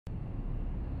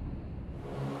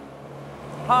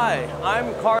Hi,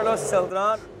 I'm Carlos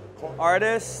Celdran,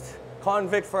 artist,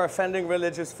 convict for offending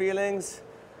religious feelings,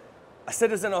 a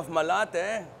citizen of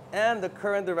Malate, and the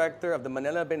current director of the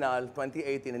Manila Biennale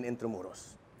 2018 in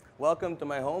Intramuros. Welcome to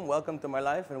my home, welcome to my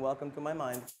life, and welcome to my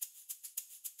mind.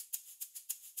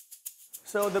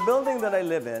 So the building that I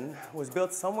live in was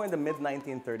built somewhere in the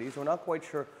mid-1930s. We're not quite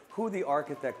sure who the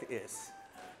architect is.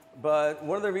 But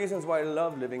one of the reasons why I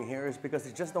love living here is because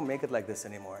they just don't make it like this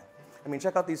anymore. I mean,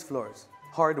 check out these floors.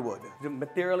 Hardwood. The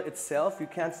material itself you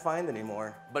can't find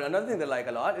anymore. But another thing that I like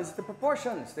a lot is the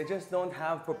proportions. They just don't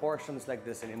have proportions like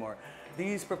this anymore.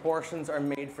 These proportions are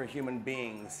made for human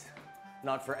beings,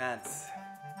 not for ants.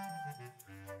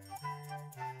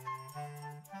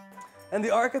 And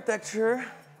the architecture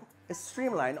is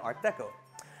streamlined Art Deco.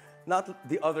 Not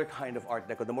the other kind of Art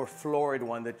Deco, the more florid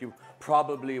one that you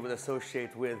probably would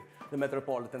associate with the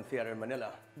Metropolitan Theater in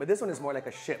Manila. But this one is more like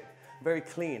a ship. Very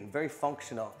clean, very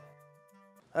functional.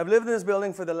 I've lived in this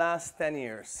building for the last 10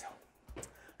 years.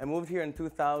 I moved here in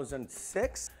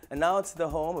 2006, and now it's the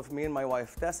home of me and my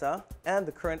wife Tessa, and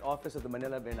the current office of the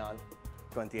Manila Biennale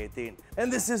 2018.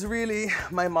 And this is really,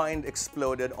 my mind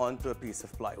exploded onto a piece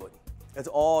of plywood. It's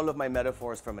all of my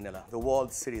metaphors for Manila. The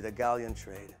walled city, the galleon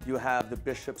trade. You have the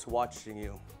bishops watching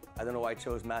you. I don't know why I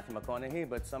chose Matthew McConaughey,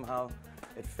 but somehow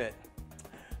it fit.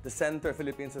 The center of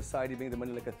Philippine society being the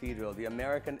Manila Cathedral, the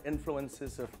American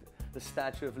influences of the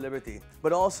Statue of Liberty.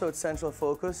 But also its central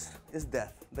focus is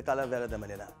death, the Calavera de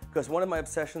Manila. Because one of my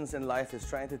obsessions in life is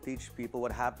trying to teach people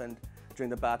what happened during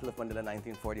the Battle of Manila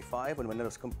 1945, when Manila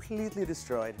was completely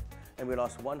destroyed and we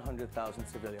lost 100,000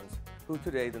 civilians who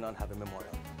today do not have a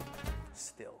memorial.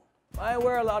 Still. I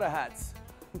wear a lot of hats.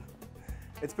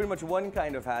 It's pretty much one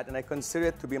kind of hat, and I consider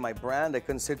it to be my brand, I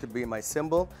consider it to be my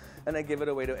symbol, and I give it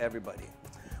away to everybody.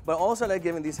 But also I like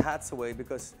giving these hats away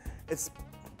because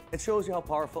it shows you how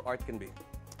powerful art can be.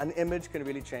 An image can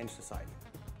really change society.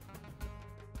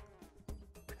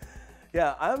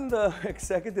 Yeah, I'm the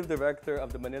executive director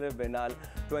of the Manila Biennale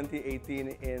 2018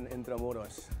 in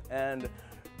Intramuros. And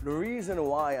the reason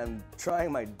why I'm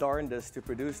trying my darndest to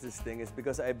produce this thing is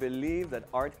because I believe that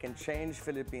art can change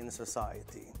Philippine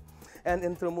society. And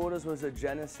Intramuros was the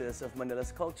genesis of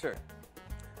Manila's culture.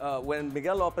 When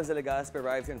Miguel Lopez de Legazpi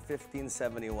arrived here in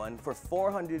 1571, for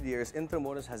 400 years,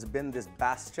 Intramuros has been this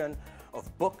bastion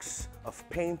of books, of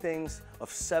paintings,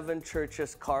 of 7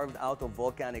 churches carved out of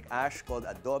volcanic ash called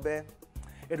adobe.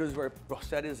 It was where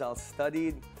Jose Rizal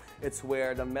studied. It's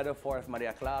where the metaphor of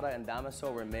Maria Clara and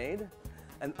Damaso were made.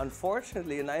 And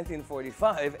unfortunately, in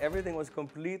 1945, everything was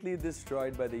completely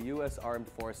destroyed by the US Armed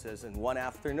Forces in one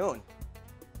afternoon.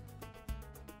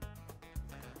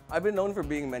 I've been known for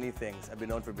being many things. I've been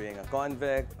known for being a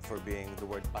convict, for being the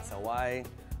word pasaway,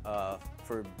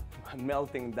 for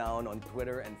melting down on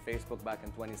Twitter and Facebook back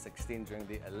in 2016 during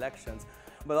the elections.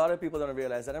 But a lot of people don't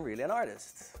realize that I'm really an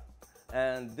artist.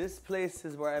 And this place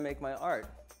is where I make my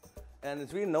art. And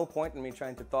there's really no point in me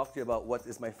trying to talk to you about what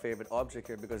is my favorite object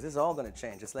here, because this is all going to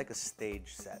change. It's like a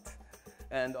stage set.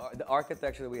 And the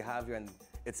architecture that we have here and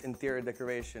its interior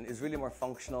decoration is really more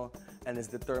functional and is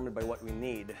determined by what we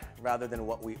need rather than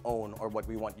what we own or what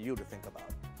we want you to think about.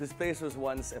 This place was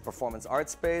once a performance art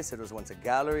space, it was once a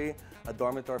gallery, a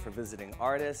dormitory for visiting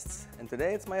artists, and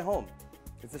today it's my home.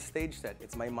 It's a stage set,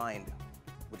 it's my mind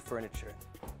with furniture.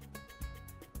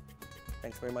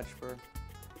 Thanks very much for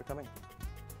coming.